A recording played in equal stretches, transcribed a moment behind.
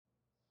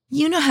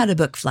You know how to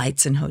book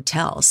flights and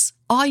hotels.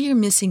 All you're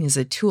missing is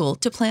a tool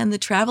to plan the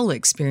travel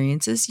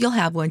experiences you'll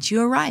have once you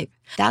arrive.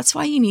 That's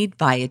why you need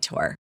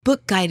Viator.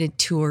 Book guided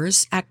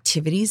tours,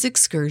 activities,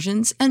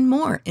 excursions, and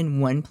more in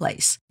one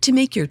place to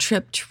make your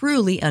trip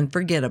truly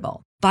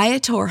unforgettable.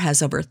 Viator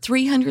has over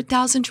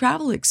 300,000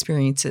 travel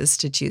experiences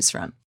to choose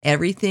from.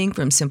 Everything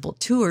from simple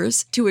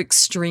tours to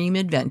extreme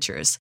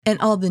adventures and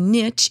all the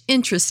niche,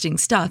 interesting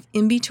stuff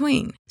in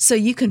between. So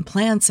you can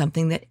plan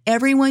something that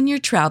everyone you're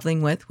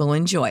traveling with will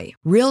enjoy.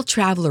 Real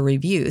traveler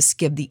reviews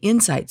give the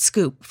inside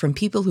scoop from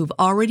people who've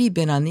already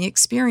been on the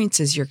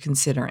experiences you're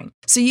considering.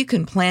 So you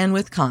can plan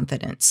with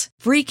confidence.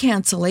 Free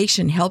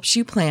cancellation helps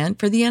you plan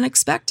for the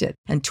unexpected.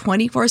 And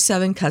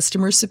 24/7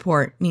 customer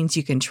support means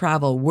you can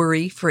travel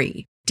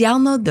worry-free.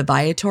 Download the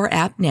Viator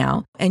app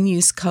now and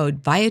use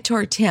code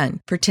Viator10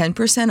 for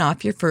 10%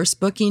 off your first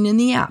booking in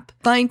the app.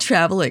 Find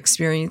travel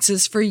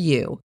experiences for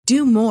you.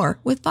 Do more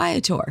with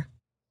Viator.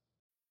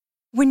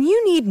 When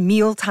you need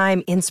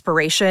mealtime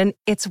inspiration,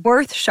 it's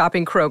worth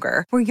shopping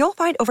Kroger, where you'll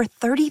find over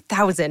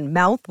 30,000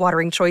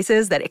 mouth-watering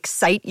choices that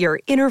excite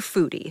your inner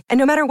foodie. And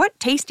no matter what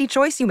tasty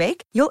choice you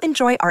make, you'll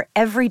enjoy our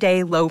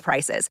everyday low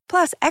prices,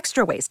 plus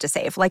extra ways to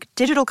save, like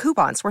digital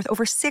coupons worth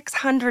over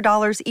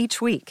 $600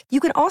 each week. You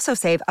can also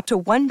save up to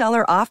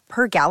 $1 off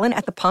per gallon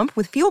at the pump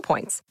with fuel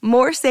points.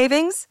 More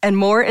savings and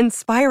more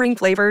inspiring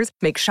flavors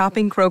make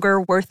shopping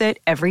Kroger worth it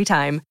every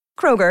time.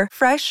 Kroger,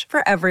 fresh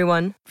for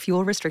everyone.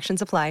 Fuel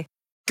restrictions apply.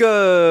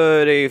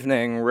 Good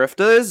evening,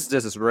 Rifters.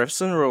 This is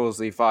Rifts and Rules,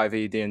 the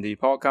 5e D&D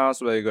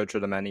podcast where we go through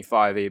the many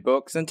 5e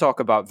books and talk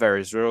about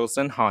various rules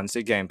to enhance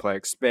your gameplay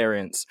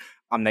experience.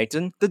 I'm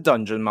Nathan, the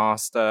Dungeon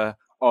Master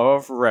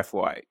of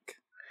Riftwake.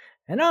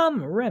 And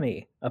I'm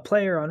Remy, a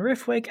player on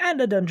Riftwake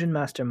and a Dungeon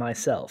Master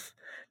myself.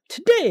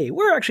 Today,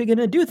 we're actually going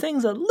to do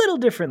things a little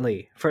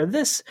differently. For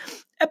this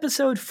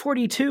episode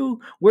 42,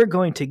 we're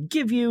going to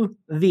give you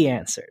the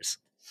answers.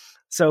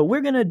 So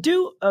we're going to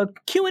do a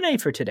Q&A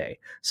for today.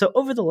 So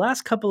over the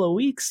last couple of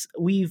weeks,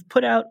 we've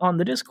put out on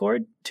the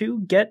Discord to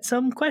get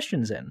some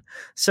questions in.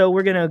 So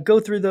we're going to go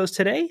through those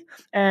today.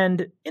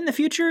 And in the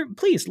future,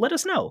 please let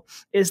us know.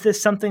 Is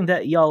this something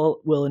that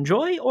y'all will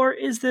enjoy? Or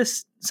is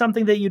this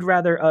something that you'd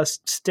rather us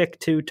stick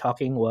to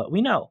talking what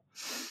we know?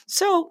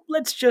 So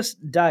let's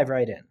just dive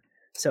right in.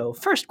 So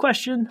first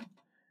question,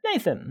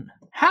 Nathan,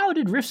 how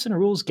did Rifts and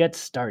Rules get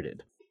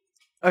started?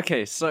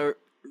 Okay, so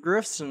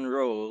Rifts and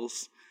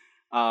Rules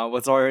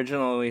was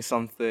originally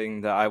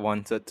something that I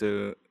wanted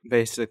to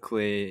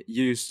basically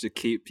use to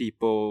keep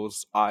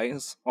people's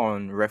eyes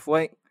on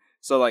Riftwake.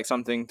 So like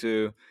something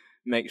to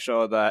make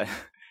sure that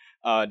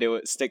they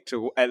would stick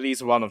to at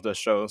least one of the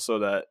shows so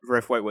that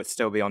Riftwake would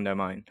still be on their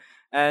mind.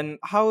 And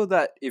how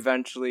that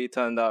eventually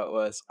turned out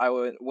was I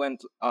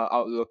went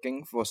out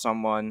looking for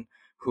someone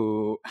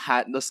who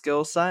had the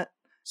skill set.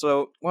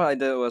 So what I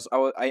did was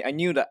I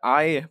knew that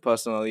I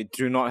personally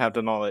do not have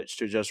the knowledge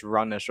to just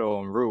run a show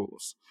on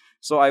rules.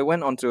 So I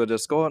went onto a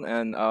Discord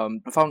and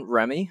found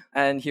Remy,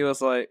 and he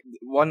was like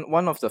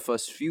one of the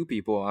first few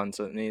people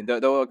answered me. There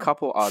were a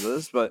couple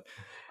others, but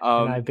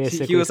and I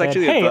basically he was said,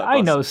 actually hey,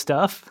 I know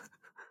stuff.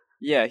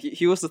 Yeah,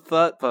 he was the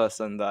third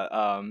person that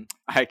I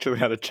actually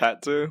had a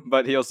chat to,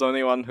 but he was the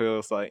only one who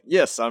was like,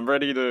 yes, I'm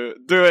ready to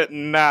do it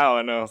now.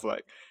 And I was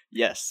like,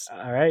 yes.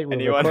 All right, we'll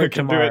anyone who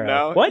can tomorrow. do it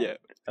now? What? Yeah.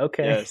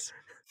 Okay. Yes.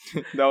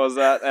 That was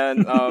that.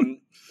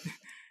 And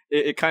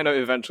it kind of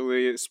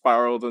eventually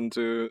spiraled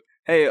into,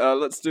 hey,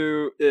 let's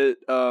do it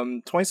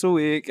twice a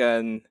week,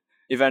 and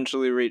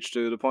eventually reached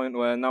to the point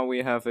where now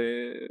we have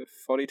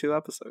 42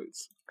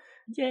 episodes.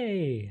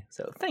 Yay!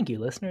 So thank you,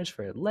 listeners,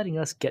 for letting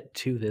us get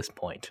to this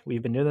point.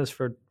 We've been doing this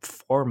for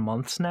 4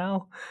 months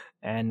now,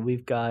 and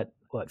we've got,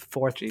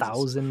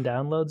 4,000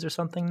 downloads or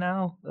something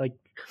now? Like,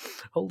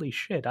 holy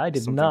shit, I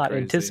did not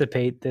crazy.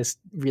 Anticipate this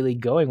really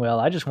going well.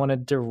 I just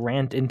wanted to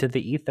rant into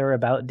the ether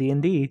about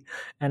D&D,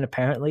 and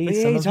apparently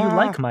some of you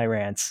like my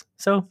rants.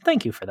 So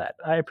thank you for that.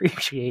 I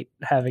appreciate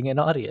having an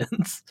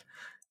audience.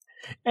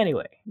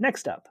 Anyway,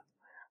 next up.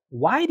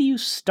 Why do you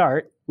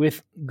start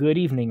with Good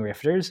Evening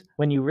Rifters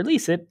when you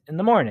release it in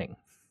the morning?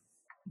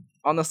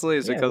 Honestly,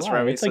 it's because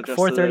Remy it's like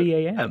suggested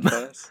 4:30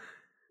 a.m.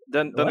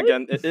 Then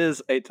again, it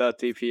is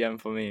 8:30 p.m.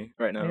 for me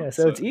right now. Yeah,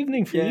 so it's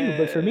evening for you,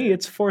 but for me,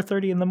 it's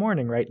 4:30 in the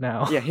morning right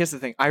now. Yeah, here's the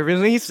thing. I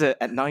release it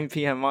at 9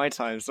 p.m. my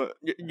time, so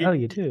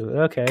you do?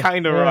 Okay.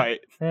 Kind of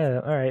right.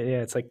 Yeah, all right.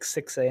 Yeah, it's like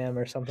 6 a.m.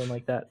 or something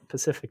like that,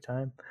 Pacific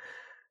time.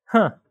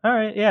 Huh. All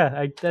right.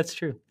 Yeah, that's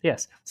true.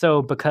 Yes.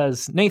 So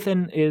because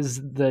Nathan is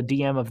the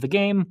DM of the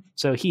game,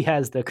 so he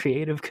has the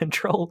creative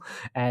control,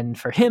 and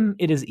for him,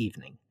 it is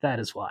evening. That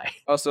is why.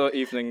 Also,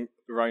 evening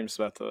rhymes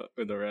better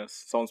with the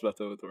rest. Sounds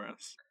better with the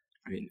rest.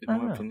 I mean, in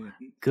my opinion.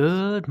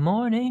 Good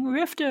morning,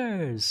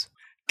 Rifters.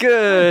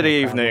 Good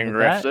evening,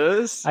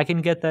 Rifters. I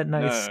can get that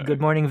nice Good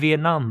Morning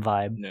Vietnam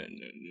vibe. No.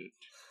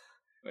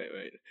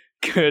 Wait.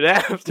 Good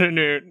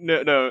afternoon.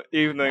 No,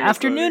 evening.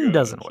 Afternoon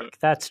doesn't work.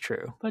 That's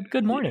true. But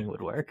good morning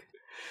would work.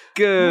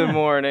 Good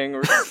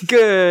morning.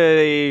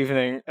 Good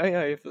evening. Oh,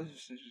 yeah,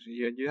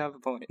 you have a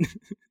point.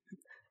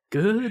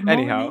 Good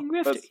morning,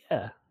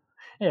 Rifters.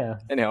 Yeah.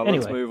 Anyhow,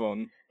 let's move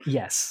on.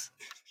 Yes.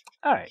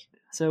 All right.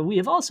 So we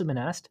have also been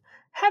asked,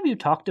 have you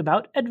talked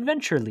about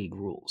Adventure League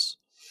rules?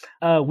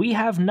 We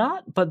have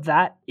not, but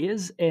that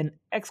is an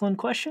excellent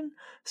question.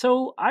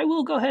 So I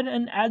will go ahead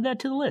and add that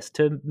to the list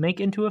to make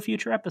into a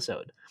future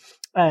episode.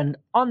 And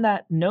on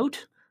that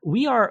note,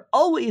 we are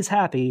always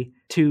happy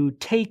to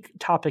take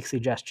topic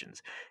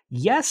suggestions.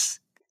 Yes,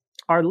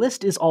 our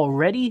list is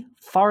already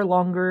far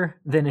longer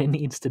than it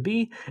needs to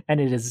be,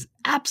 and it is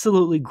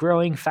absolutely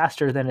growing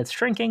faster than it's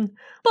shrinking,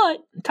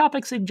 but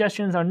topic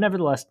suggestions are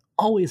nevertheless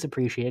always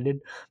appreciated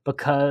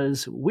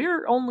because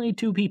we're only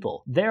two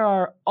people. There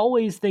are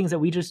always things that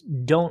we just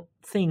don't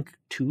think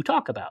to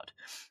talk about.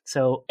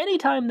 So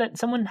anytime that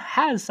someone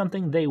has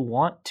something they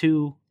want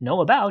to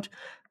know about,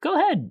 go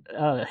ahead,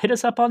 hit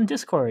us up on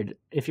Discord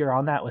if you're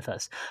on that with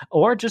us,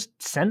 or just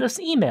send us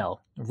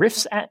email,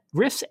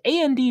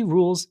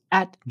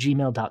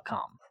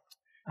 riffsandrules@gmail.com.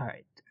 All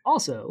right.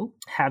 Also,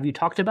 have you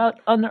talked about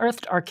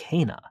Unearthed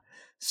Arcana?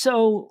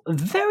 So,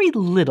 very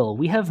little.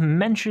 We have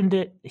mentioned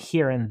it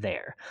here and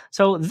there.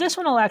 So, this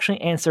one I'll actually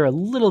answer a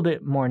little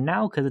bit more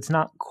now because it's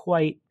not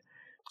quite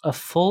a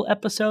full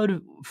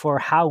episode for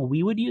how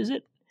we would use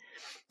it.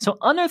 So,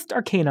 Unearthed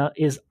Arcana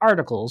is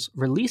articles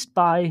released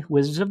by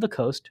Wizards of the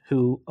Coast,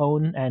 who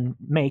own and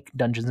make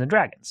Dungeons &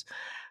 Dragons.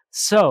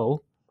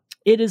 So,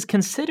 it is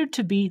considered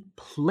to be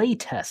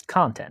playtest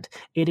content.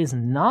 It is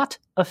not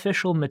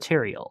official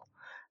material.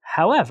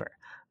 However,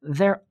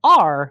 there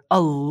are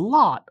a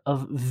lot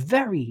of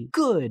very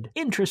good,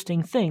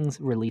 interesting things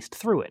released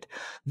through it.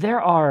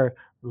 There are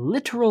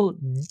literal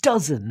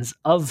dozens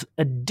of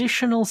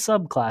additional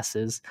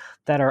subclasses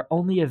that are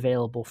only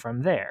available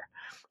from there.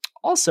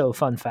 Also,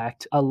 fun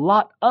fact, a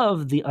lot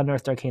of the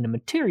Unearthed Arcana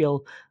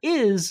material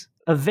is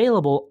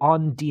available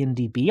on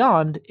D&D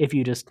Beyond if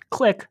you just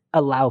click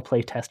Allow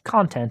Playtest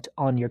Content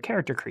on your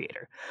character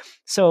creator.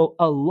 So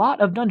a lot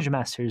of Dungeon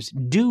Masters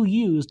do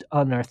use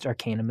Unearthed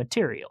Arcana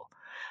material.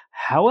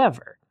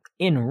 However,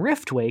 in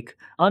Riftwake,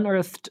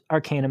 Unearthed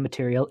Arcana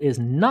material is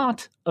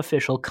not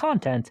official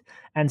content,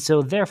 and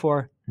so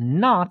therefore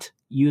not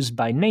used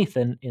by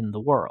Nathan in the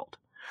world.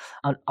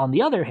 On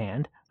the other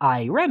hand,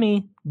 I,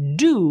 Remy,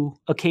 do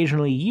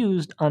occasionally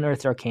use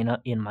Unearthed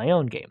Arcana in my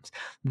own games.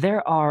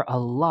 There are a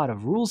lot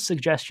of rules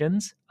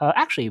suggestions.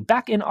 Actually,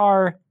 back in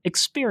our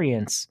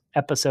experience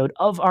episode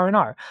of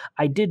R&R,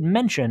 I did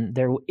mention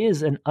there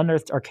is an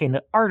Unearthed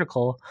Arcana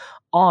article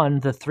on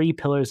the 3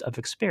 pillars of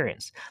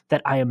experience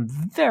that I am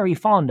very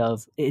fond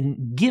of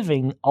in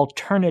giving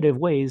alternative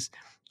ways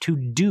to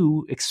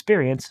do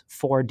experience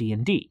for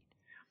D&D.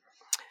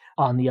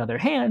 On the other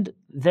hand,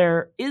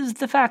 there is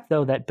the fact,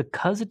 though, that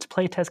because it's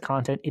playtest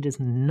content, it is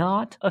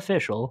not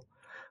official,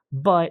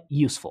 but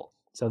useful.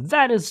 So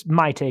that is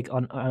my take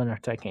on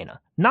Unearthed Arcana.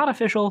 Not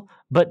official,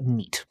 but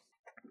neat.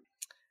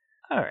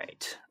 All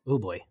right. Oh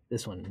boy,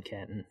 this one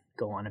can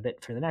go on a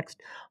bit for the next.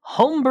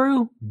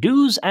 Homebrew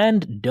do's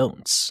and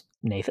don'ts.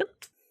 Nathan?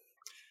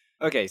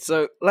 Okay,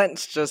 so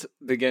let's just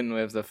begin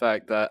with the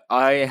fact that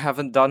I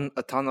haven't done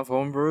a ton of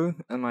homebrew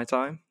in my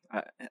time.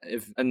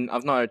 And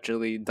I've not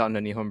actually done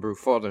any homebrew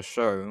for the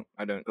show,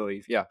 I don't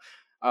believe. Yeah.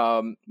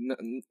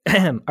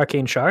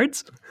 Arcane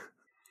Shards?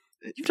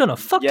 You've done a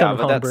fuck ton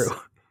of homebrew.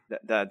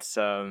 That's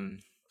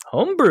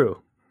homebrew.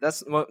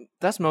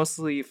 That's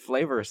mostly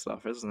flavor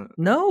stuff, isn't it?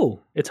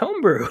 No, it's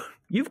homebrew.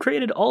 You've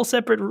created all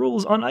separate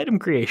rules on item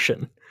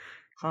creation.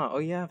 Huh, oh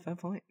yeah, fair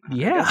point.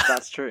 Yeah. I guess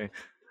that's true.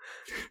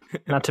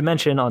 Not to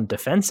mention on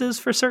defenses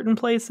for certain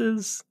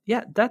places.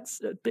 Yeah, that's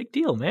a big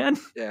deal, man.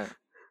 Yeah,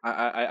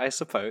 I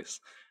suppose.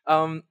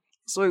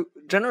 So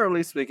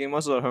generally speaking,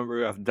 most of the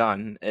homebrew I've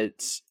done,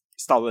 it's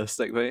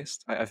stylistic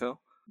based, I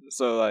feel.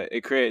 So like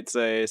it creates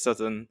a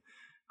certain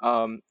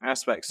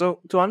aspect. So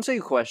to answer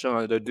your question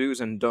on the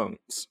do's and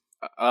don'ts,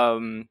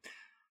 I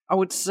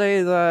would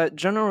say that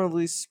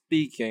generally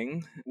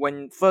speaking,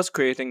 when first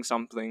creating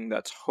something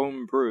that's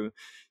homebrew,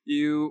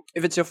 if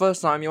it's your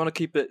first time, you want to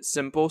keep it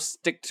simple,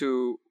 stick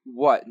to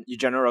what you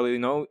generally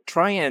know,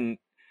 try and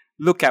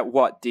look at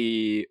what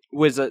the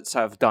wizards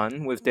have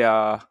done with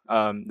their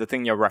the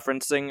thing you're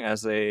referencing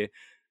as a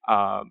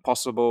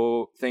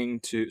possible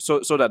thing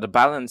so that the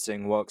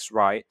balancing works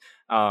right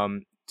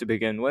to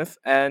begin with,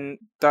 and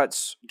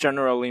that's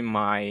generally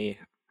my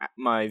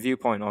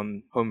viewpoint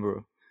on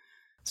homebrew.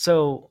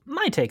 So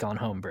my take on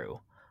homebrew,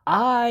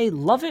 I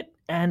love it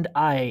and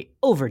I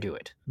overdo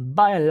it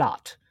by a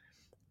lot.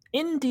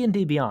 In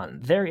D&D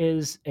Beyond, there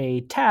is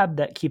a tab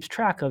that keeps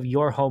track of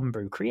your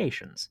homebrew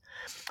creations.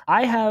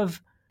 I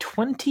have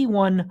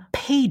 21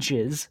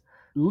 pages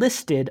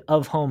listed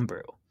of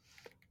homebrew.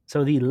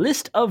 So the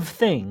list of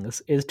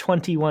things is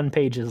 21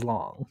 pages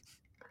long.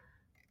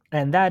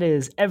 And that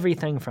is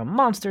everything from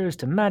monsters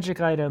to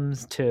magic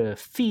items to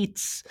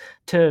feats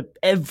to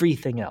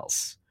everything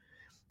else.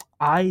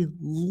 I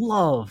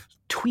love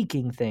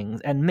tweaking things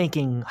and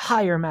making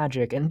higher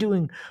magic and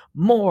doing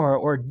more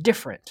or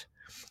different.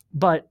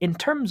 But in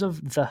terms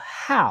of the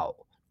how,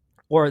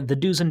 or the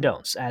do's and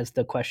don'ts, as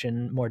the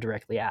question more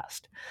directly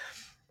asked,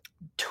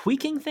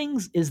 tweaking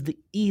things is the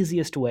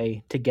easiest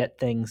way to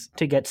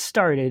get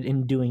started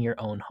in doing your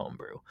own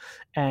homebrew.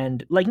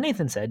 And like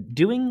Nathan said,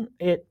 doing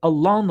it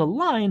along the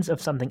lines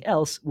of something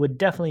else would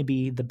definitely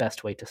be the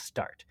best way to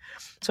start.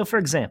 So for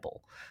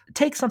example,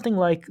 take something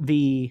like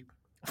the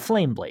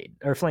Flame Blade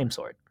or Flame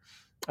Sword,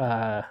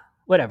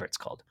 whatever it's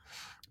called.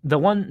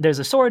 There's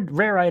a sword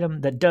rare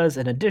item that does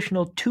an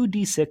additional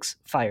 2d6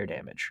 fire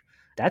damage.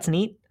 That's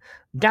neat.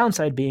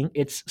 Downside being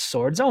it's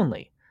swords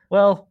only.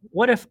 Well,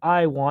 what if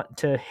I want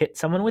to hit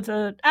someone with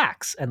an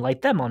axe and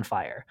light them on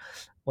fire?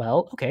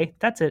 Well, okay,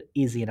 that's an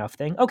easy enough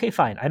thing. Okay,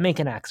 fine, I make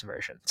an axe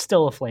version.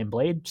 Still a flame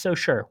blade, so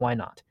sure, why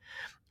not?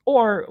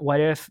 Or what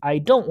if I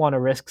don't want to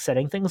risk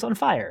setting things on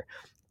fire?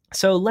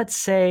 So let's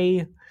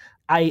say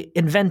I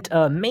invent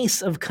a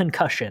Mace of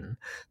Concussion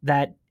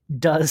that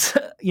does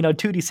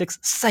 2d6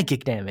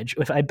 psychic damage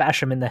if I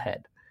bash him in the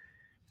head.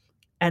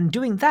 And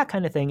doing that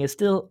kind of thing is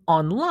still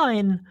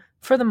online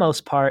for the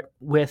most part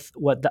with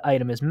what the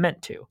item is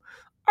meant to.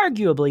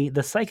 Arguably,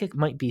 the psychic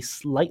might be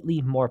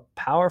slightly more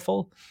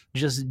powerful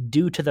just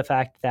due to the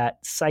fact that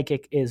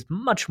psychic is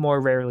much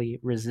more rarely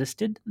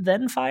resisted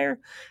than fire,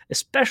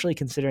 especially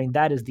considering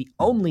that is the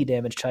only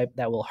damage type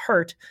that will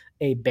hurt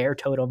a bear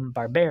totem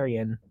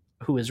barbarian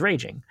who is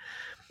raging,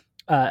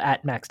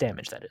 at max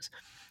damage, that is.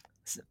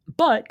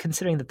 But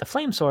considering that the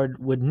flame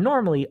sword would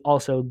normally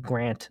also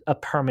grant a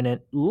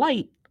permanent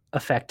light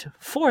effect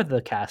for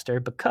the caster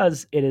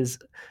because it is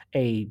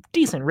a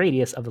decent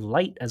radius of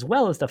light as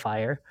well as the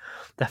fire,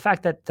 the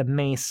fact that the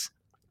mace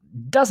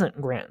doesn't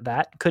grant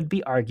that could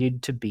be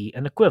argued to be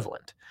an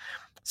equivalent.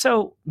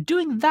 So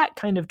doing that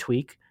kind of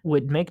tweak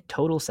would make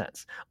total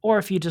sense. Or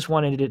if you just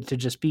wanted it to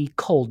just be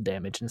cold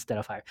damage instead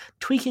of fire.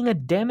 Tweaking a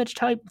damage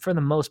type for the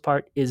most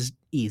part is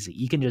easy.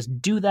 You can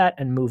just do that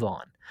and move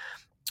on.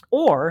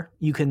 Or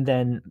you can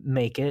then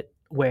make it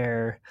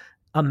where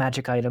a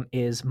magic item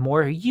is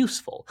more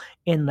useful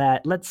in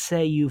that, let's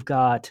say you've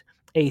got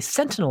a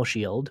Sentinel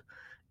Shield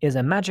is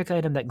a magic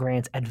item that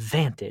grants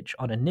advantage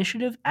on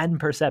initiative and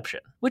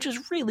perception, which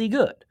is really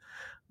good.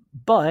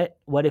 But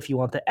what if you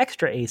want the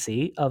extra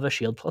AC of a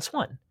shield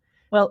 +1?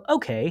 Well,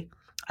 okay,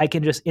 I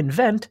can just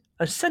invent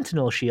a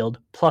Sentinel Shield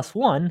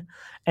 +1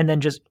 and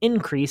then just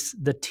increase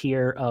the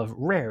tier of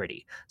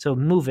rarity. So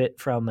move it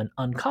from an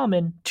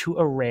uncommon to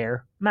a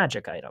rare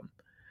magic item.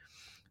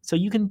 So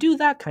you can do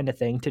that kind of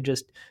thing to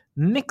just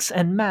mix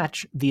and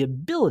match the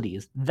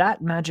abilities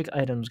that magic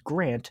items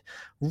grant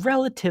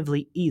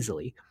relatively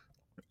easily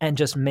and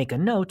just make a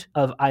note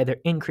of either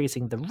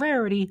increasing the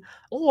rarity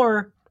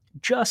or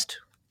just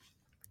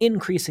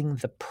increasing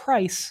the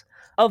price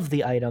of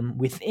the item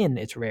within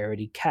its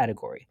rarity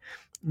category.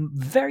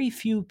 Very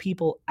few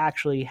people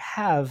actually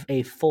have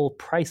a full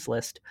price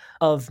list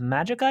of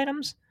magic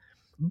items,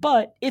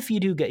 but if you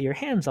do get your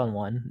hands on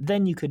one,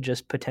 then you could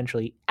just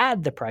potentially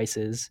add the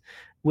prices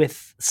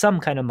with some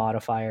kind of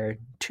modifier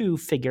to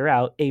figure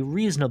out a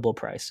reasonable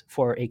price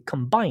for a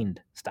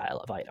combined style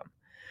of item.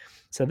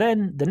 So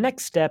then the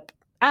next step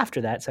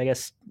after that, so I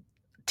guess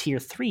tier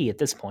 3 at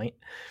this point,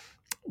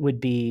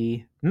 would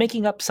be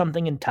making up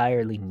something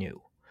entirely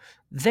new.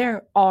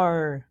 There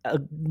are a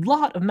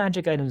lot of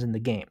magic items in the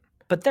game,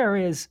 but there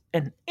is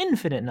an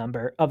infinite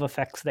number of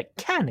effects that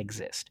can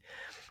exist.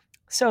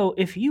 So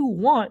if you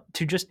want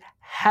to just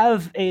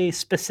have a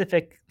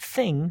specific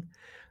thing,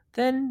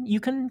 then you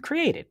can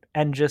create it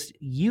and just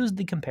use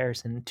the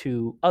comparison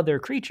to other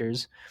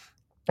creatures,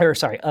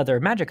 other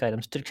magic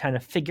items to kind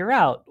of figure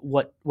out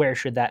where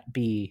should that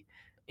be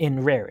in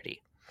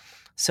rarity.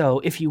 So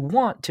if you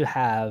want to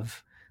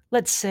have,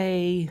 let's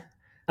say,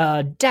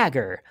 a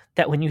dagger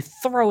that when you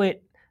throw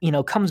it,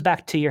 comes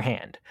back to your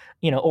hand,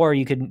 or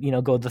you could,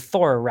 go the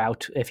Thor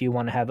route if you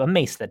want to have a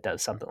mace that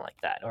does something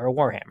like that, or a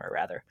warhammer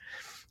rather.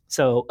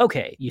 So,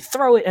 okay, you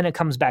throw it and it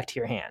comes back to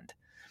your hand.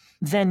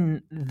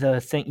 Then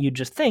you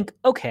just think,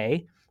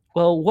 okay,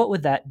 well, what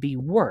would that be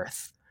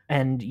worth?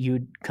 And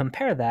you'd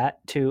compare that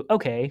to,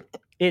 okay,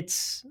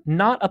 it's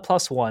not a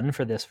 +1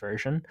 for this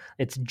version,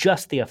 it's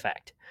just the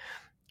effect.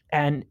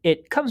 And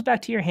it comes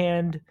back to your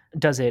hand.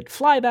 Does it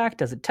fly back?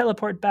 Does it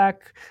teleport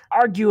back?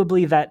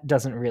 Arguably, that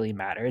doesn't really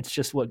matter. It's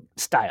just what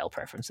style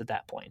preference at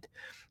that point.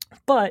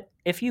 But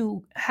if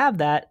you have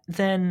that,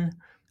 then,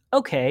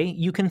 okay,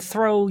 you can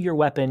throw your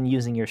weapon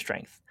using your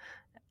strength.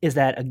 Is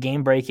that a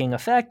game-breaking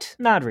effect?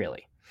 Not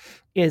really.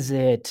 Is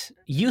it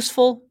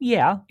useful?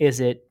 Yeah. Is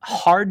it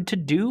hard to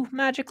do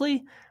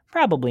magically?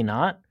 Probably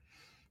not.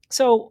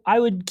 So I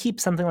would keep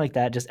something like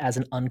that just as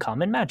an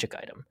uncommon magic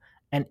item.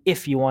 And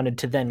if you wanted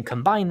to then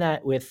combine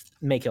that with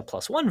make a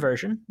 +1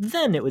 version,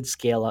 then it would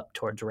scale up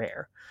towards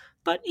rare.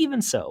 But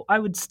even so, I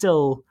would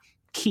still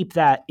keep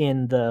that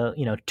in the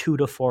 200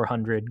 to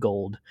 400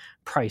 gold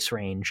price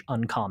range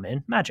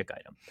uncommon magic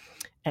item.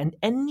 And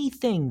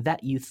anything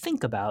that you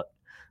think about,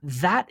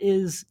 that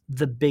is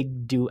the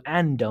big do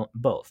and don't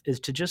both,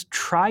 is to just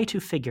try to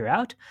figure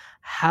out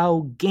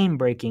how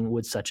game-breaking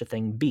would such a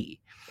thing be.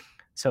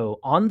 So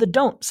on the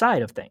don't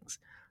side of things,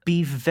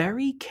 be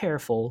very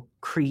careful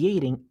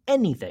creating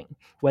anything,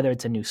 whether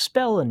it's a new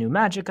spell, a new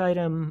magic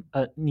item,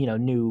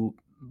 new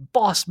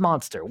boss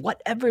monster,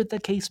 whatever the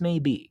case may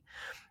be,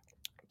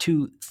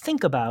 to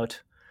think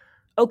about,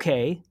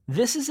 okay,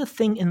 this is a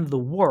thing in the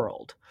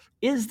world.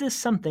 Is this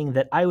something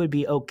that I would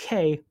be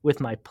okay with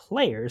my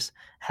players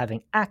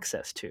having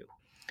access to?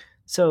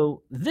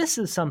 So this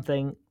is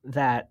something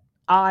that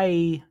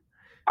I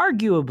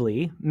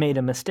arguably made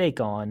a mistake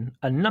on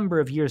a number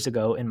of years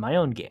ago in my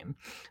own game.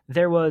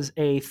 There was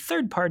a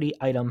third-party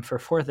item for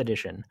 4th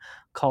edition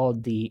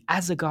called the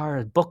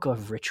Azagar Book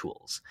of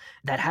Rituals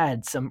that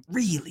had some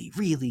really,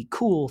 really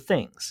cool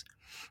things.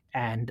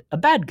 And a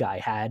bad guy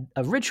had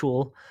a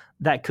ritual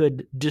that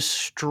could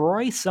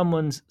destroy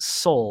someone's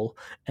soul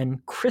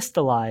and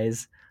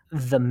crystallize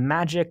the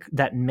magic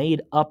that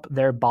made up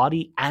their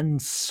body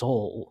and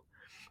soul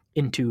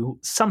into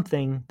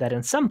something that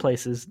in some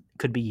places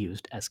could be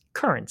used as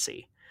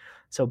currency.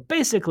 So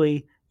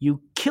basically,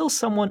 you kill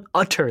someone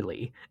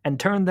utterly and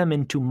turn them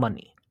into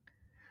money.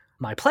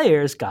 My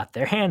players got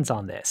their hands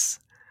on this.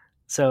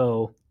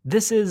 So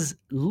this is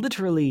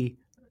literally,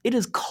 it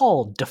is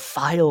called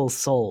Defile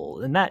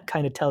Soul, and that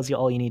kind of tells you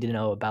all you need to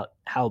know about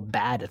how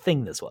bad a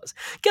thing this was.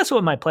 Guess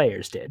what my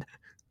players did?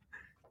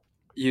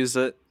 Use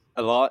it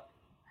a lot?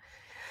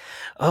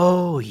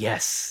 Oh,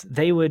 yes.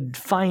 They would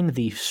find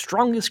the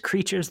strongest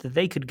creatures that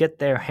they could get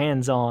their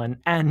hands on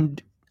and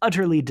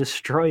utterly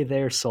destroy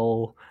their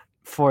soul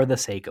for the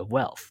sake of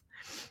wealth.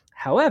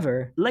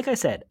 However, like I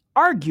said,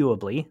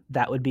 arguably,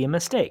 that would be a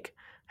mistake.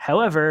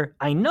 However,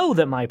 I know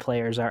that my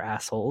players are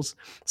assholes,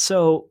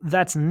 so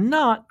that's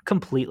not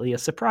completely a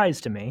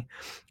surprise to me.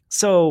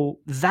 So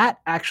that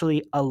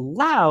actually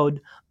allowed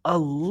a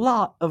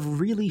lot of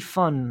really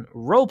fun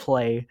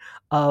roleplay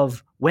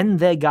of when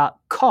they got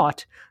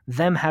caught,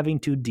 them having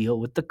to deal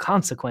with the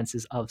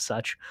consequences of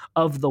such,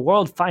 of the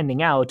world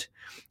finding out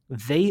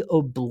they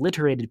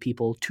obliterated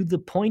people to the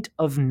point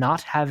of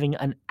not having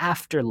an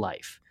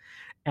afterlife.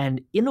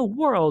 And in a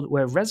world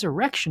where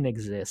resurrection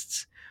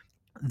exists,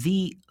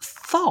 the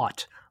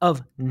thought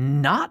of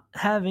not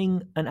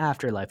having an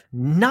afterlife,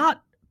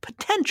 not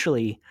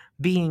potentially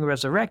being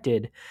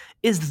resurrected,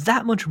 is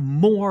that much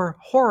more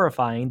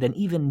horrifying than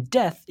even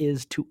death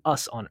is to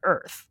us on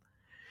Earth.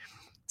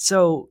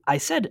 So I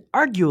said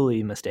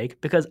arguably a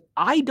mistake because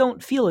I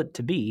don't feel it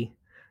to be,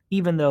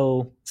 even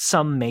though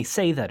some may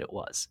say that it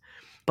was.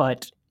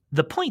 But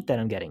the point that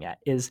I'm getting at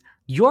is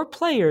your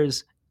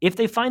players, if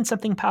they find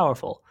something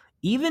powerful,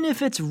 even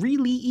if it's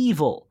really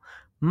evil,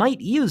 might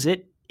use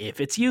it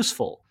if it's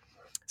useful.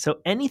 So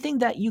anything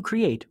that you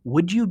create,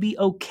 would you be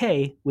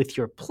okay with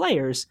your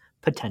players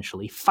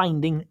potentially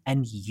finding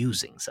and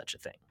using such a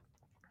thing?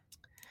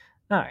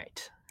 All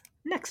right,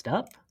 next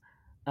up,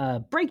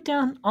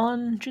 breakdown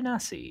on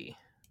Genasi.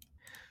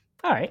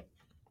 All right,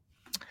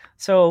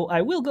 so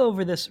I will go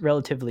over this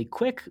relatively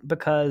quick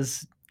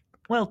because,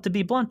 well, to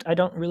be blunt, I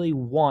don't really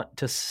want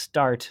to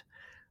start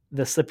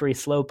the slippery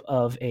slope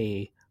of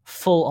a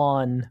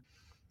full-on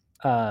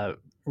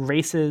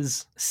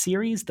races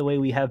series the way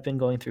we have been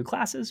going through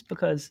classes,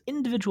 because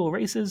individual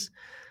races,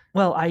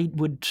 well, I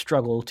would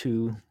struggle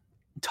to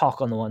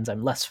talk on the ones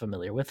I'm less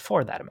familiar with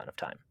for that amount of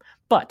time.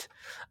 But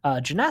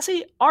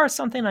Genasi are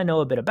something I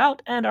know a bit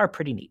about and are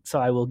pretty neat, so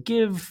I will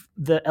give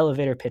the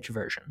elevator pitch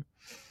version.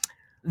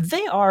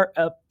 They are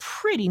a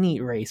pretty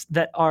neat race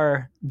that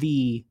are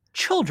the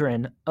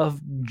children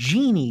of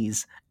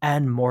genies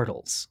and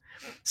mortals.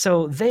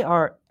 So they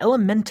are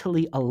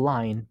elementally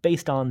aligned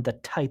based on the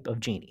type of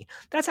genie.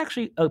 That's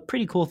actually a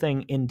pretty cool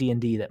thing in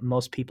D&D that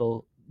most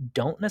people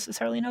don't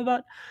necessarily know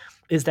about,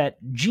 is that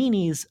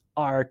genies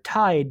are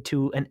tied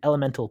to an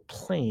elemental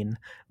plane,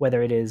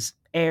 whether it is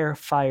air,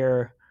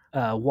 fire,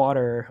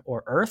 water,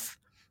 or earth.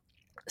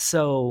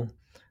 So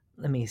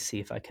let me see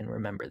if I can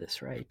remember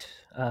this right.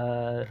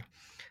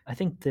 I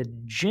think the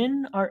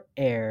Jinn are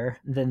air,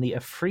 then the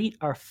Efreet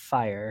are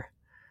fire.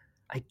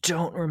 I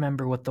don't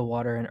remember what the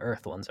water and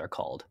earth ones are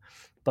called.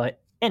 But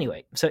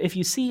anyway, so if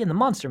you see in the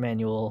monster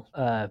manual,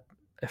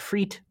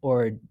 Efreet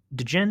or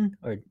Djinn,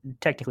 or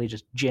technically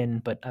just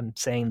Jinn, but I'm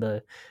saying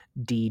the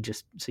D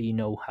just so you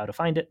know how to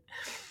find it.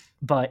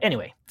 But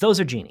anyway, those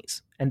are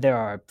genies. And there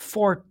are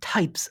 4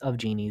 types of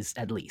genies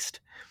at least.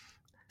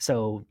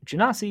 So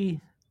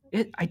Genasi,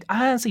 I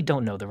honestly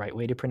don't know the right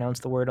way to pronounce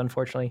the word,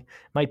 unfortunately.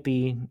 Might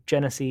be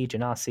Genasi,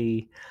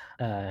 Genasi,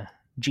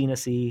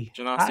 Genasi.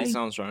 Genasi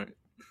sounds right.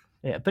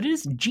 Yeah, but it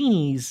is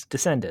Genie's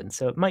descendant,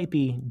 so it might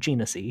be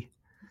Genasi.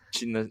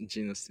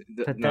 Genasi.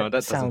 But No, that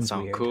doesn't sounds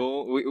sound weird.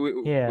 cool.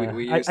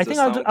 We I think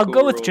I'll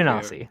go with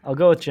Genasi. I'll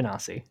go with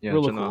Genasi. Yeah,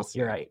 Rule of Genasi. cool.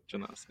 You're right.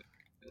 Genasi.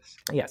 Yes.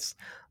 Yes.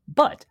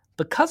 But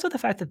because of the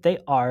fact that they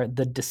are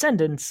the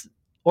descendants,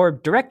 or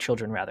direct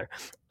children rather,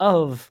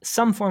 of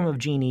some form of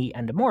genie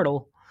and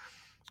immortal,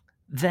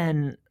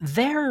 then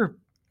they're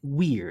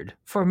weird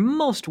for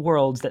most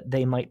worlds that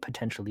they might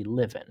potentially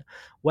live in.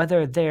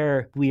 Whether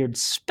they're weird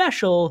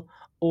special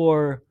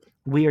or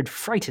weird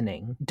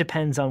frightening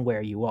depends on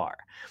where you are.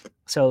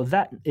 So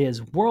that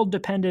is world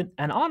dependent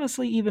and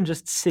honestly even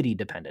just city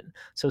dependent.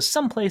 So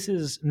some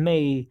places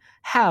may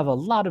have a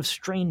lot of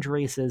strange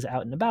races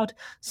out and about.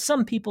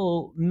 Some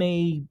people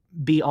may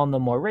be on the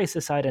more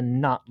racist side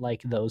and not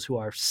like those who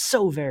are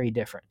so very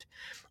different.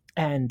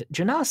 And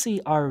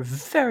Genasi are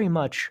very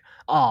much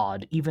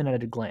odd, even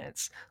at a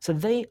glance. So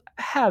they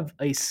have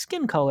a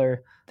skin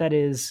color that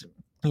is,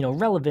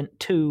 relevant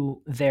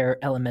to their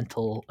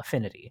elemental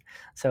affinity.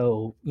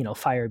 So,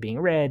 fire being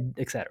red,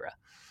 etc.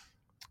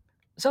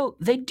 So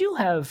they do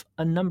have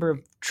a number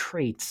of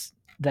traits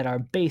that are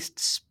based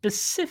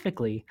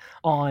specifically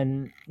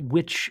on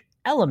which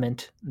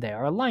element they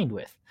are aligned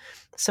with.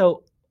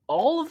 So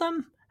all of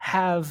them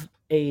have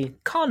a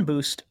con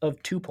boost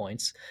of 2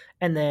 points,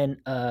 and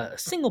then a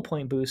single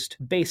point boost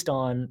based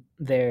on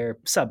their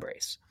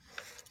subrace.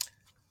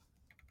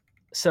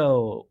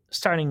 So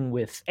starting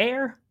with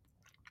air,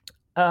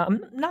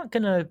 I'm not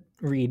going to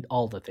read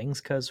all the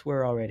things because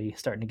we're already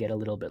starting to get a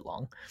little bit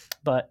long.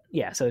 But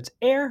yeah, so it's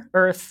air,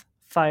 earth,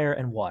 fire,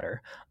 and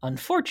water.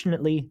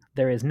 Unfortunately,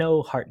 there is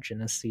no heart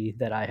Genasi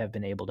that I have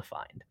been able to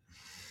find.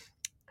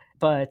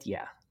 But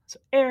yeah, so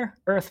air,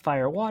 earth,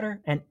 fire,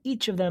 water, and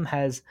each of them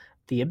has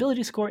the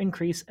ability score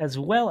increase as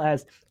well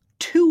as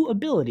 2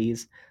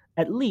 abilities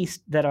at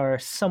least that are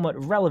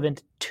somewhat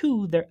relevant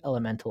to their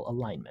elemental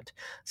alignment.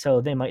 So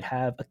they might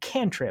have a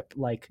cantrip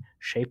like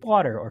Shape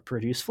Water or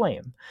Produce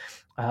Flame.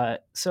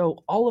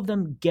 So all of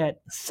them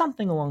get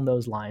something along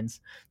those lines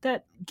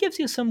that gives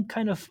you some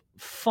kind of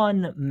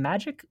fun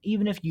magic,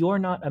 even if you're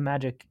not a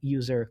magic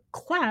user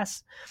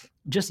class,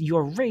 just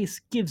your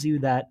race gives you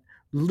that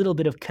little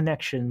bit of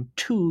connection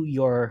to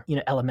your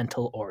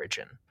elemental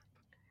origin.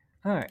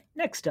 All right,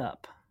 next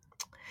up.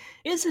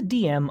 Is a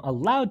DM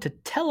allowed to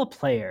tell a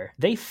player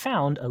they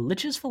found a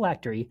Lich's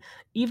phylactery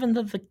even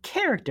though the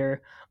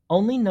character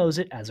only knows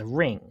it as a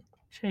ring?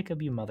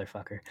 Jacob, you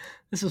motherfucker.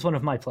 This is one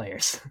of my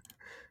players.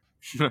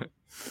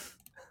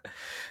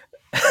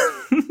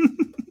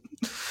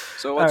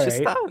 So what's your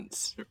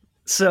stance?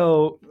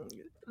 So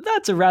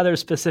that's a rather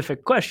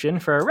specific question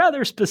for a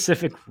rather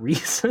specific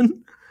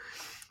reason.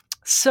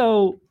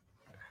 So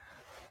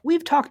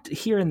we've talked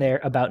here and there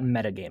about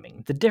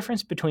metagaming, the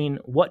difference between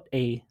what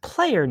a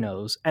player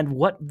knows and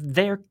what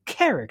their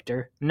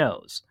character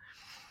knows.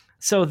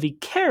 So the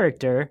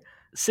character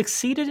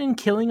succeeded in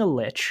killing a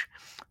lich,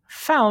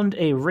 found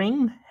a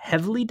ring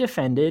heavily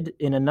defended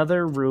in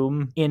another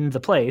room in the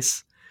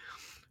place,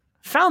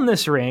 found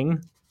this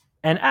ring,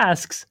 and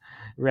asks,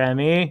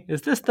 Remy,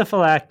 is this the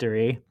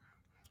phylactery?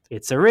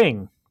 It's a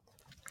ring.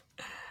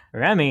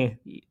 Remy,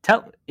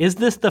 is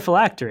this the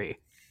phylactery?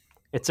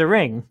 It's a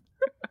ring.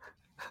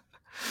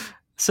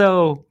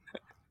 So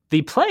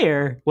the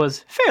player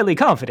was fairly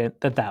confident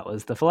that that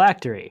was the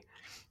phylactery.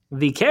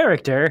 The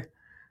character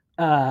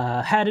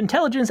had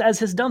intelligence as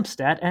his dump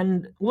stat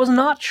and was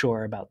not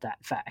sure about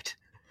that fact.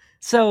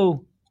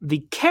 So the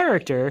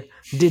character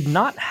did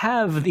not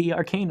have the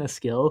Arcana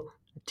skill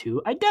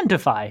to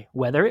identify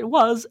whether it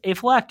was a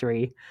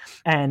phylactery,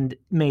 and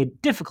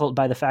made difficult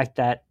by the fact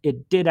that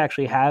it did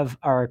actually have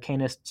our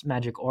Arcanist's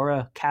magic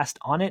aura cast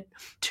on it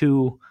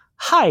to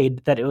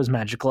hide that it was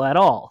magical at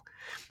all.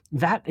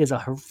 That is a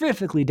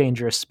horrifically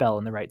dangerous spell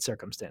in the right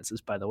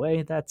circumstances, by the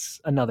way. That's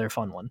another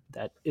fun one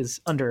that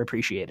is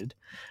underappreciated.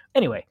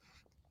 Anyway,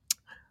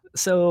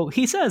 so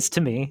he says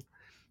to me,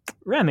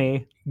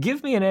 Remy,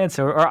 give me an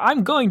answer or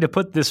I'm going to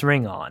put this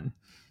ring on.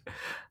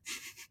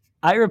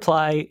 I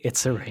reply,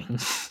 it's a ring.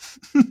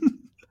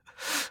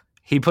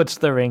 He puts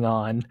the ring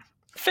on,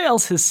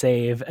 fails his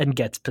save, and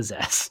gets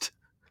possessed.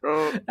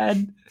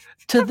 And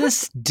to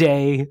this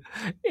day,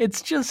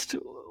 it's just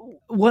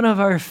one of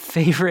our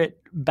favorite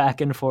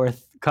back and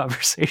forth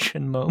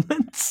conversation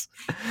moments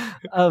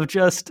of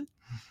just,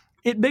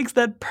 it makes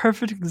that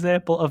perfect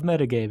example of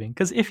metagaming.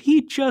 Because if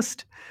he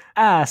just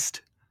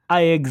asked,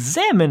 I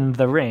examined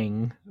the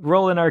ring,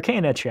 roll an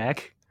Arcana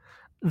check,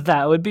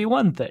 that would be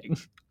one thing.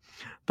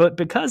 But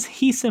because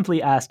he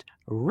simply asked,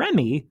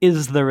 Remy,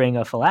 is the ring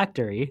a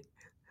phylactery?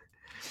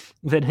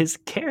 Then his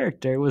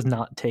character was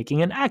not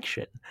taking an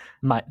action.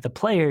 The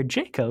player,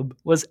 Jacob,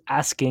 was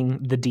asking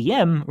the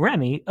DM,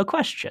 Remy, a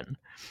question.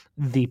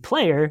 The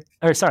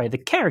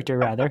character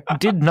rather,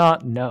 did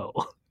not know.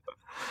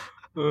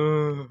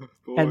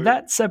 And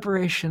that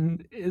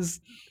separation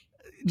is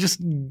just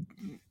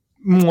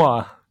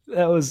mwah.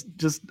 That was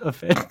just a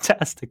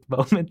fantastic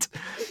moment.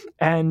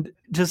 And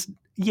just,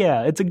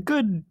 yeah, it's a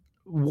good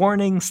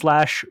warning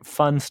 /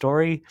 fun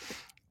story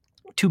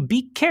to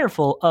be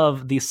careful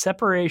of the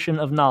separation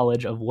of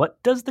knowledge of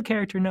what does the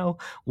character know,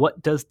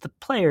 what does the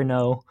player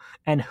know,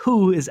 and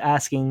who is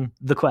asking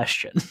the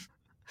question.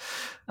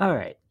 All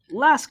right,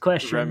 last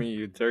question. Remy,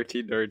 you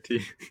dirty.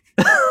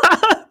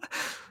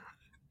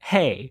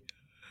 Hey.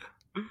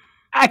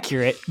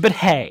 Accurate, but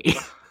hey.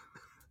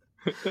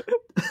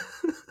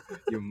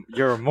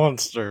 You're a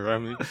monster,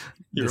 Remy.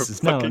 You're a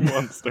fucking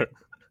monster.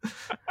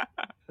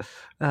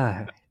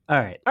 All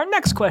right. Our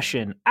next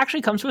question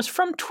actually comes to us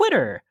from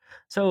Twitter.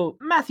 So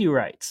Matthew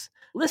writes,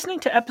 Listening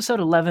to episode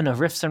 11 of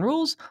Riffs and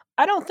Rules,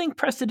 I don't think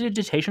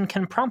Prestidigitation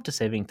can prompt a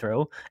saving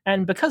throw,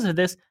 and because of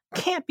this,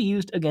 can't be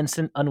used against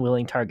an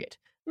unwilling target.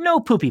 No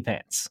poopy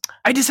pants.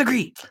 I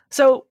disagree.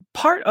 So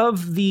part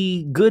of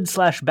the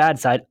good/bad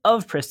side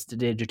of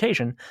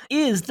Prestidigitation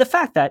is the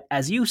fact that,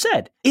 as you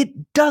said,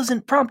 it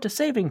doesn't prompt a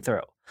saving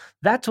throw.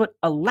 That's what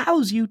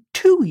allows you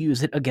to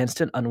use it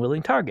against an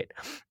unwilling target.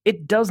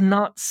 It does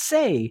not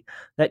say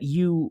that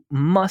you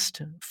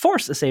must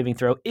force a saving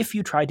throw if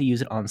you try to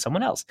use it on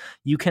someone else.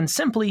 You can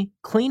simply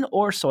clean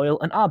or soil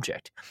an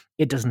object.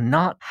 It does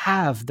not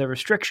have the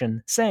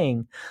restriction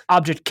saying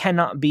object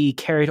cannot be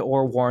carried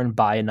or worn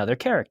by another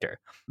character.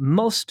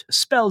 Most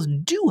spells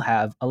do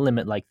have a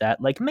limit like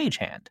that, like Mage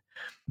Hand.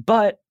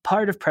 But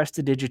part of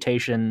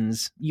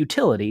Prestidigitation's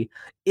utility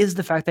is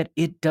the fact that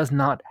it does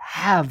not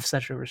have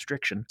such a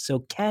restriction, so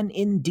can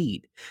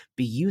indeed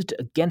be used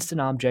against an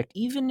object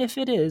even if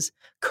it is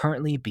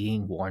currently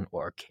being worn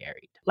or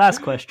carried.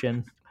 Last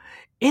question.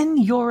 In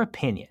your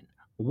opinion,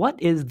 what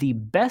is the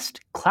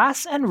best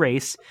class and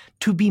race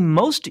to be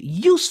most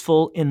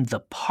useful in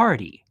the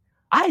party?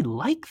 I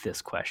like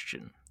this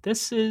question.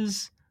 This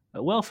is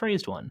a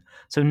well-phrased one.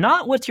 So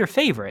not what's your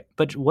favorite,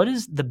 but what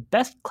is the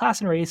best class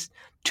and race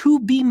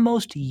to be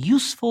most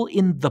useful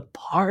in the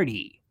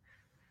party?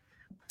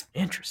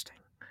 Interesting.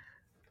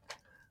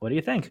 What do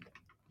you think?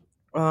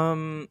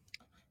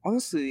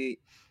 Honestly,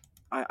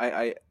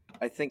 I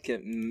think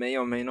it may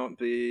or may not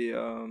be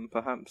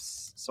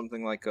perhaps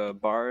something like a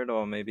bard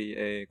or maybe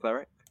a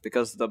cleric,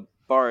 because the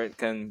bard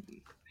can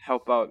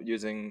help out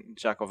using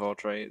jack of all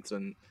trades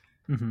and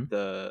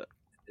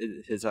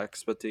his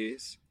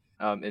expertise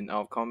in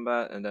our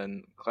combat, and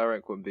then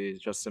cleric would be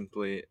just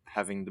simply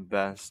having the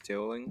best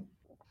healing.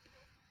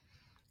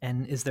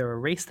 And is there a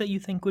race that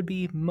you think would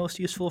be most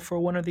useful for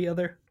one or the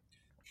other?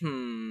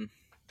 I'm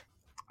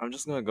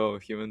just gonna go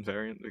with human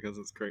variant because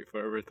it's great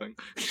for everything.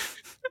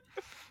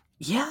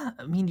 Yeah,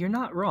 I mean, you're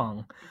not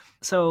wrong.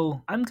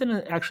 So I'm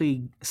gonna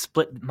actually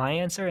split my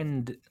answer,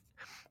 and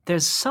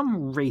there's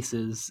some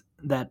races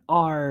that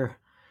are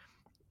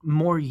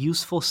more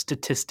useful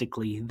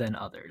statistically than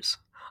others.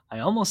 I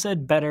almost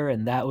said better,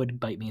 and that would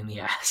bite me in the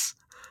ass.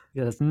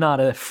 Because it's not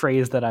a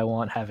phrase that I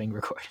want having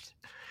recorded.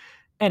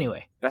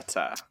 Anyway.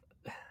 Better.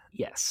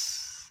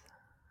 Yes.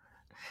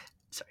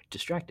 Sorry,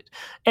 distracted.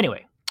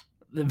 Anyway,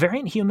 the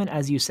variant human,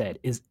 as you said,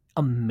 is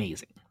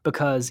amazing.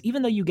 Because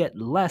even though you get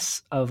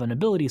less of an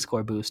ability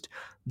score boost,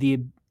 the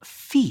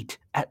feat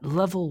at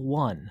level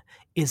 1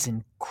 is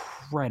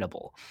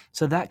incredible.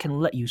 So that can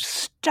let you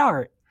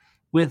start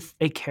with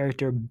a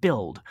character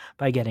build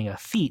by getting a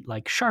feat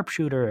like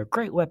Sharpshooter or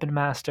Great Weapon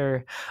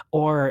Master,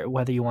 or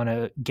whether you want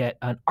to get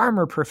an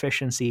armor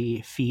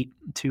proficiency feat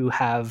to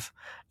have,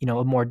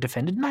 a more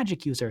defended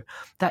magic user.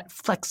 That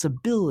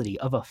flexibility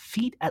of a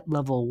feat at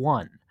level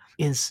 1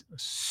 is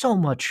so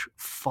much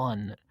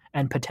fun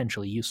and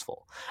potentially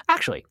useful.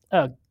 Actually,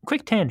 a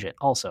quick tangent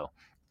also.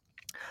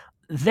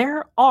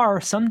 There are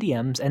some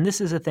DMs, and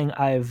this is a thing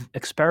I've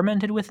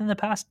experimented with in the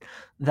past,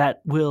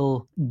 that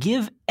will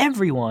give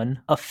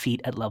everyone a feat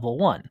at level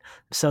 1,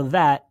 so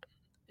that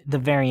the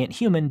variant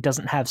human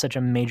doesn't have such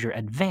a major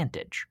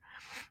advantage.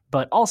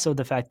 But also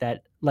the fact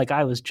that, like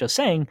I was just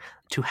saying,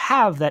 to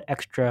have that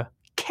extra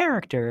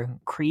character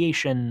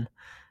creation,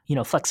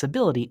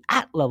 flexibility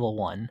at level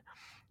 1,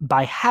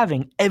 by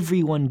having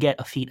everyone get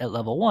a feat at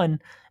level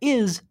 1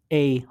 is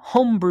a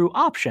homebrew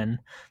option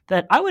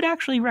that I would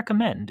actually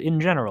recommend in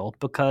general,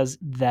 because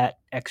that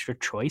extra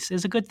choice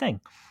is a good thing.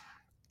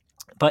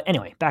 But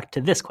anyway, back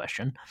to this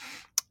question.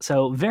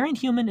 So variant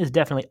human is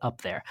definitely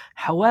up there.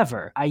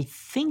 However, I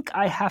think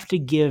I have to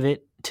give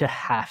it to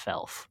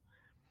half-elf.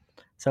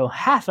 So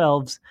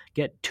half-elves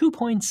get 2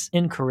 points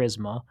in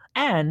charisma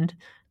and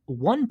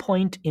 1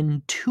 point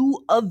in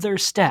 2 other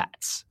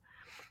stats.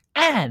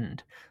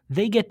 And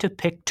they get to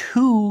pick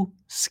 2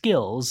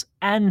 skills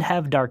and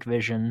have dark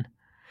vision,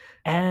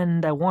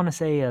 and I want to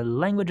say a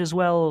language as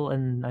well,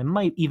 and I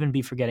might even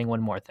be forgetting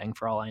one more thing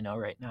for all I know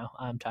right now.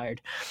 I'm tired.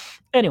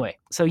 Anyway,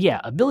 so yeah,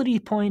 ability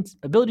points,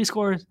 ability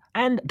scores,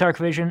 and dark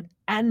vision,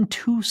 and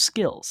 2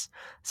 skills.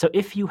 So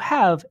if you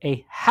have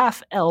a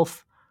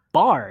half-elf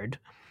bard,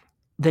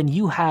 then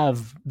you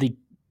have the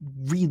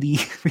really,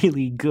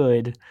 really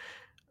good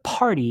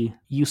party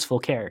useful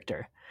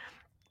character.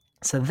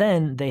 So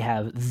then they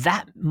have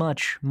that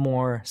much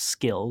more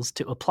skills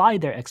to apply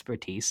their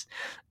expertise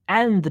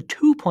and the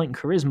 2-point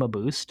charisma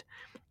boost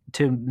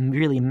to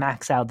really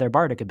max out their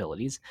bardic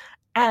abilities.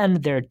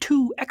 And their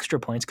 2 extra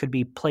points could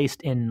be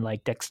placed in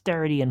like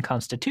dexterity and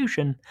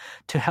constitution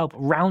to help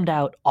round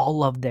out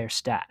all of their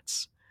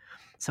stats.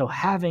 So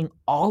having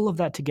all of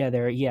that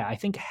together, yeah, I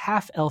think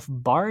half-elf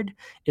bard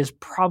is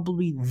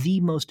probably the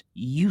most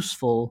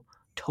useful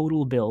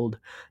total build,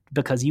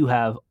 because you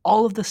have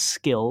all of the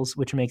skills,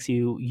 which makes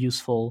you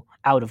useful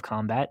out of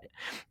combat.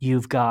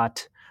 You've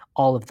got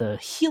all of the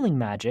healing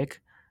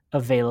magic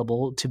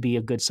available to be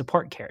a good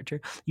support character.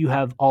 You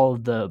have all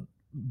of the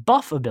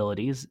buff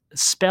abilities,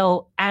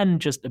 spell and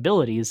just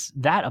abilities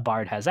that a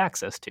bard has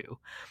access to.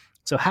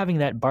 So having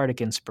that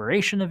bardic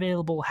inspiration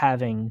available,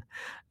 having,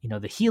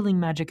 the healing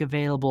magic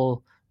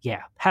available,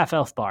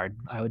 half-elf bard,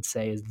 I would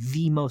say, is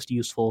the most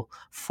useful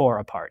for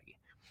a party.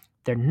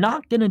 They're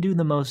not going to do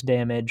the most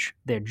damage,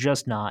 they're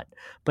just not,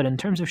 but in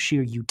terms of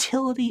sheer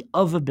utility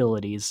of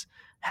abilities,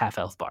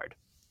 half-elf bard.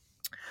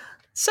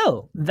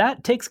 So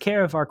that takes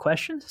care of our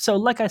questions. So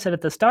like I said at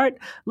the start,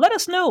 let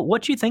us know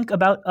what you think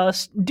about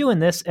us doing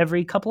this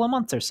every couple of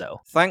months or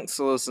so. Thanks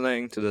for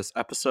listening to this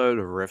episode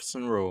of Riffs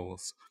and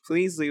Rules.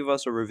 Please leave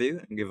us a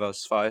review and give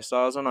us 5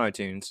 stars on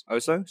iTunes.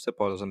 Also,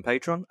 support us on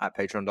Patreon at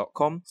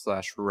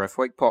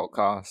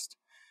patreon.com/riffwakepodcast.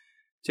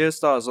 Tier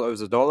stars are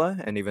over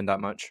 $1, and even that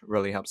much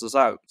really helps us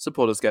out.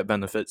 Supporters get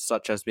benefits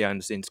such as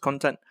behind-the-scenes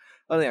content,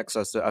 early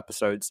access to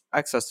episodes,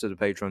 access to the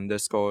Patreon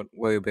Discord,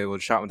 where you'll be able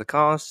to chat with the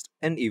cast,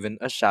 and even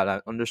a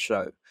shout-out on the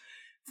show.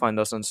 Find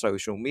us on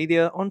social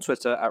media, on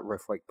Twitter at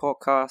Riffwake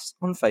Podcast,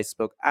 on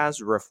Facebook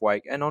as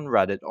Riffwake, and on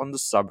Reddit on the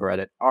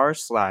subreddit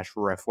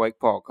r/Riffwake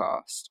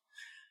Podcast.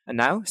 And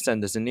now,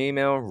 send us an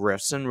email,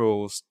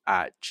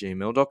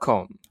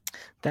 riffsandrules@gmail.com.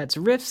 That's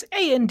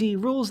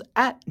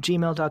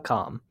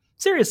riffsandrules@gmail.com.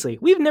 Seriously,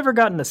 we've never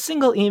gotten a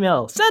single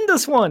email. Send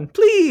us one,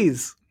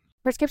 please!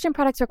 Prescription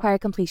products require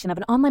completion of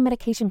an online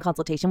medication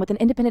consultation with an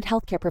independent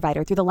healthcare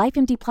provider through the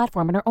LifeMD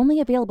platform and are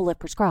only available if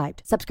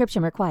prescribed.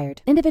 Subscription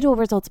required. Individual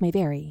results may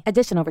vary.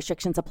 Additional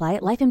restrictions apply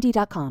at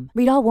lifemd.com.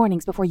 Read all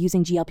warnings before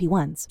using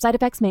GLP-1s. Side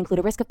effects may include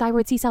a risk of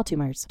thyroid C-cell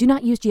tumors. Do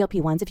not use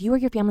GLP-1s if you or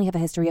your family have a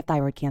history of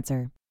thyroid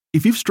cancer.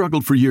 If you've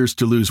struggled for years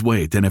to lose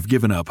weight and have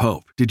given up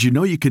hope, did you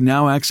know you can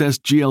now access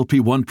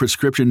GLP-1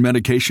 prescription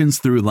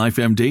medications through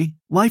LifeMD?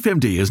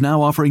 LifeMD is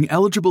now offering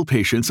eligible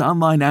patients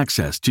online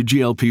access to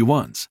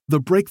GLP-1s, the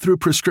breakthrough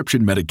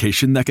prescription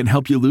medication that can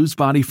help you lose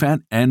body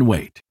fat and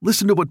weight.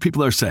 Listen to what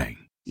people are saying.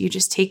 You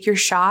just take your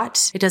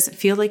shot. It doesn't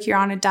feel like you're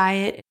on a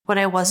diet. What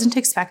I wasn't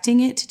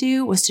expecting it to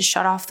do was to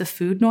shut off the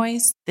food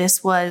noise.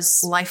 This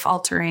was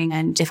life-altering,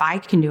 and if I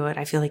can do it,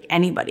 I feel like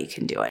anybody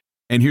can do it.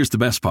 And here's the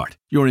best part.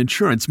 Your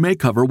insurance may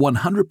cover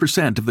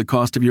 100% of the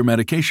cost of your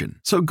medication.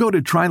 So go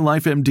to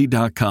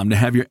TryLifeMD.com to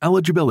have your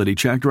eligibility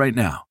checked right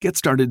now. Get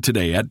started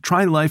today at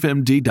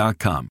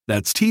TryLifeMD.com.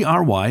 That's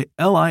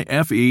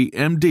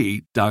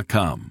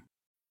TryLifeMD.com.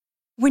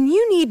 When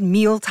you need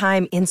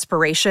mealtime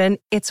inspiration,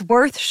 it's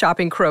worth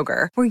shopping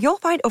Kroger, where you'll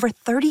find over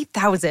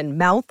 30,000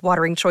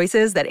 mouth-watering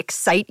choices that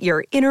excite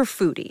your inner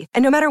foodie.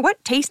 And no matter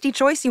what tasty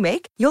choice you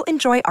make, you'll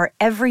enjoy our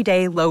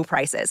everyday low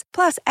prices,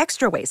 plus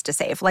extra ways to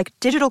save, like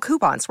digital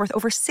coupons worth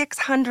over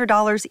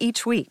 $600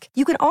 each week.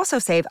 You can also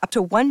save up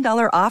to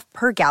 $1 off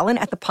per gallon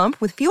at the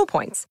pump with fuel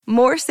points.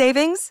 More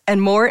savings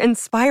and more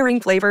inspiring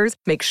flavors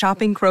make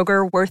shopping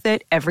Kroger worth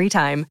it every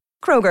time.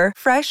 Kroger,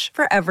 fresh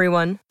for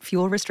everyone.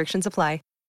 Fuel restrictions apply.